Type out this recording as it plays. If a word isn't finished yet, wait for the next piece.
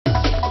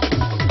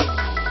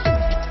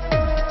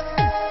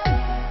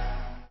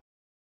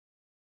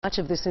Much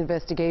of this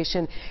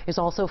investigation is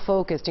also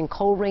focused in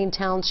Coleraine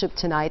Township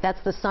tonight. That's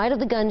the site of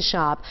the gun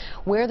shop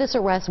where this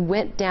arrest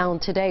went down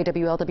today.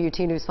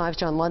 WLWT News 5's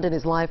John London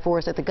is live for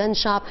us at the gun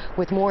shop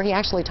with more. He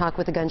actually talked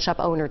with the gun shop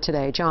owner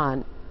today.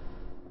 John.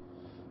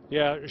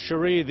 Yeah,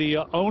 Cherie, the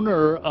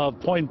owner of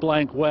Point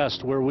Blank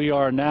West, where we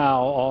are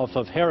now off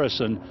of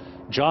Harrison,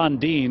 John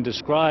Dean,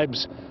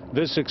 describes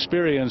this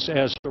experience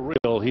as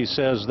surreal. He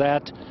says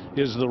that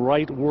is the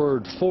right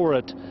word for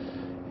it.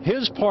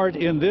 His part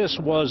in this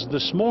was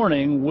this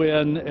morning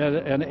when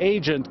an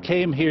agent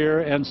came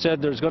here and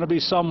said there's going to be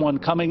someone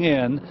coming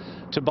in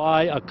to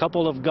buy a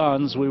couple of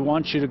guns. We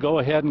want you to go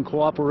ahead and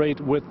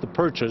cooperate with the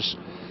purchase.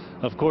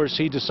 Of course,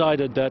 he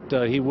decided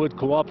that he would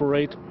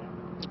cooperate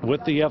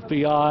with the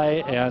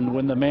FBI, and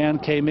when the man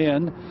came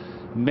in,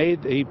 he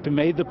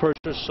made the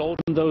purchase, sold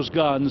him those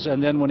guns,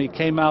 and then when he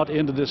came out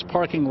into this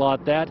parking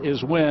lot, that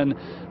is when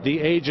the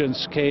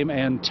agents came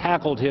and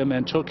tackled him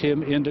and took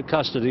him into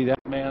custody. That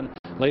man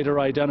later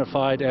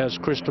identified as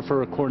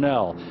Christopher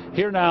Cornell.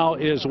 Here now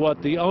is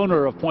what the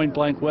owner of Point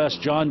Blank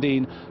West, John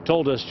Dean,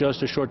 told us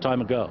just a short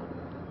time ago.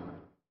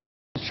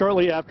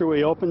 Shortly after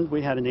we opened,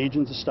 we had an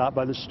agent to stop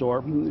by the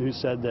store who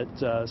said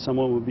that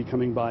someone would be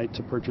coming by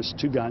to purchase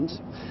 2 guns,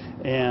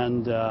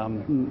 and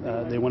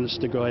they wanted us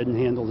to go ahead and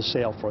handle the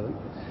sale for them.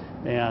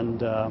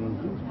 And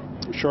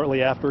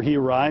shortly after he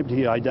arrived,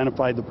 he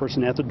identified the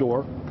person at the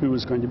door who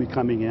was going to be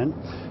coming in,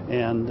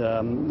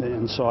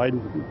 and so I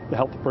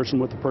helped the person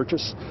with the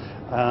purchase.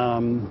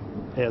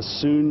 As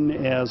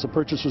soon as the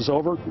purchase was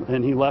over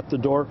and he left the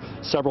door,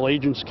 several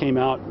agents came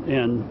out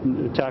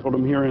and tackled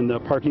him here in the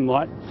parking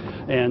lot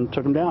and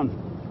took him down.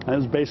 That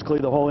was basically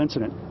the whole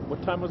incident.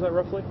 What time was that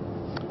roughly?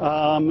 It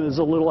was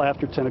a little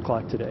after 10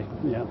 o'clock today,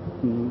 yeah.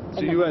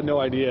 So you had no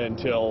idea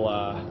until...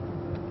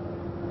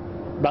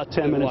 about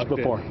 10 minutes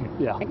before,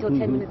 yeah. Until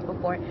 10 minutes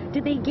before.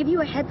 Did they give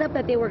you a heads up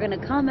that they were going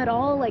to come at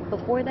all, like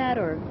before that,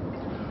 or?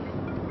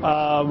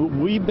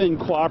 We've been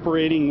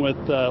cooperating with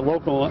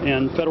local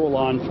and federal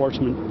law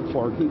enforcement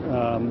for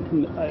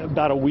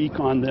about a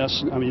week on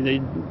this. I mean,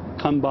 they'd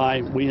come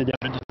by, we had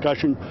a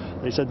discussion.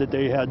 They said that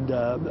they had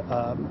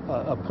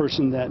a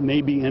person that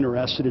may be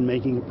interested in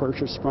making a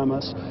purchase from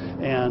us,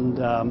 and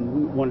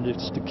wanted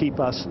us to keep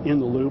us in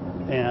the loop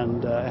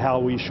and how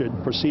we should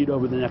proceed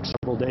over the next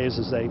several days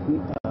as they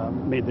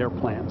made their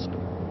plans.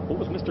 What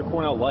was Mr.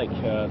 Cornell like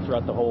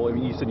throughout the whole, I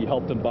mean, you said you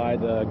helped him buy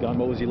the gun.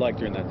 What was he like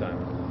during that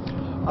time?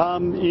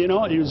 You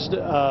know, he was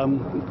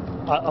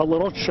a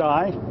little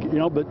shy, you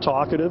know, but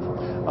talkative.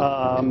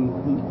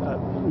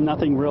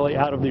 Nothing really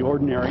out of the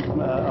ordinary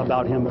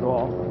about him at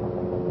all.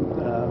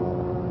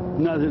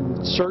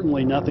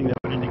 Certainly nothing that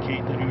would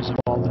indicate that he was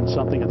involved in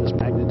something of this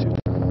magnitude.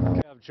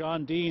 We have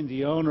John Dean,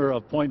 the owner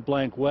of Point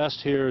Blank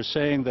West, here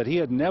saying that he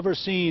had never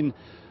seen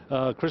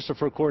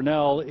Christopher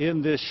Cornell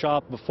in this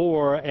shop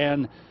before,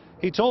 and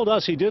he told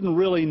us he didn't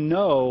really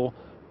know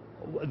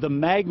the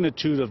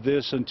magnitude of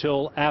this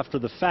until after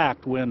the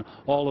fact, when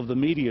all of the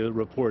media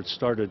reports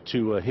started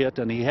to hit,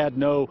 and he had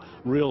no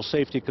real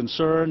safety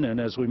concern. And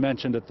as we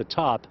mentioned at the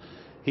top,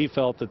 he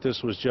felt that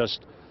this was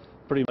just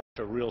pretty much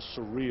a real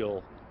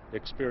surreal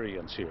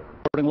experience here.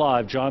 Reporting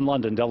live, John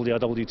London,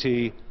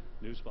 WLWT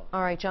News 5.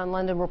 All right, John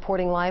London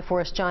reporting live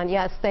for us. John,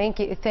 yes, thank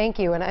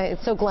you. And I'm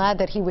so glad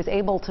that he was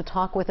able to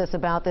talk with us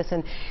about this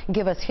and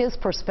give us his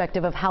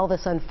perspective of how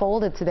this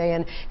unfolded today,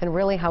 and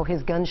really how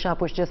his gun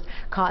shop was just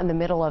caught in the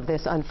middle of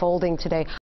this unfolding today.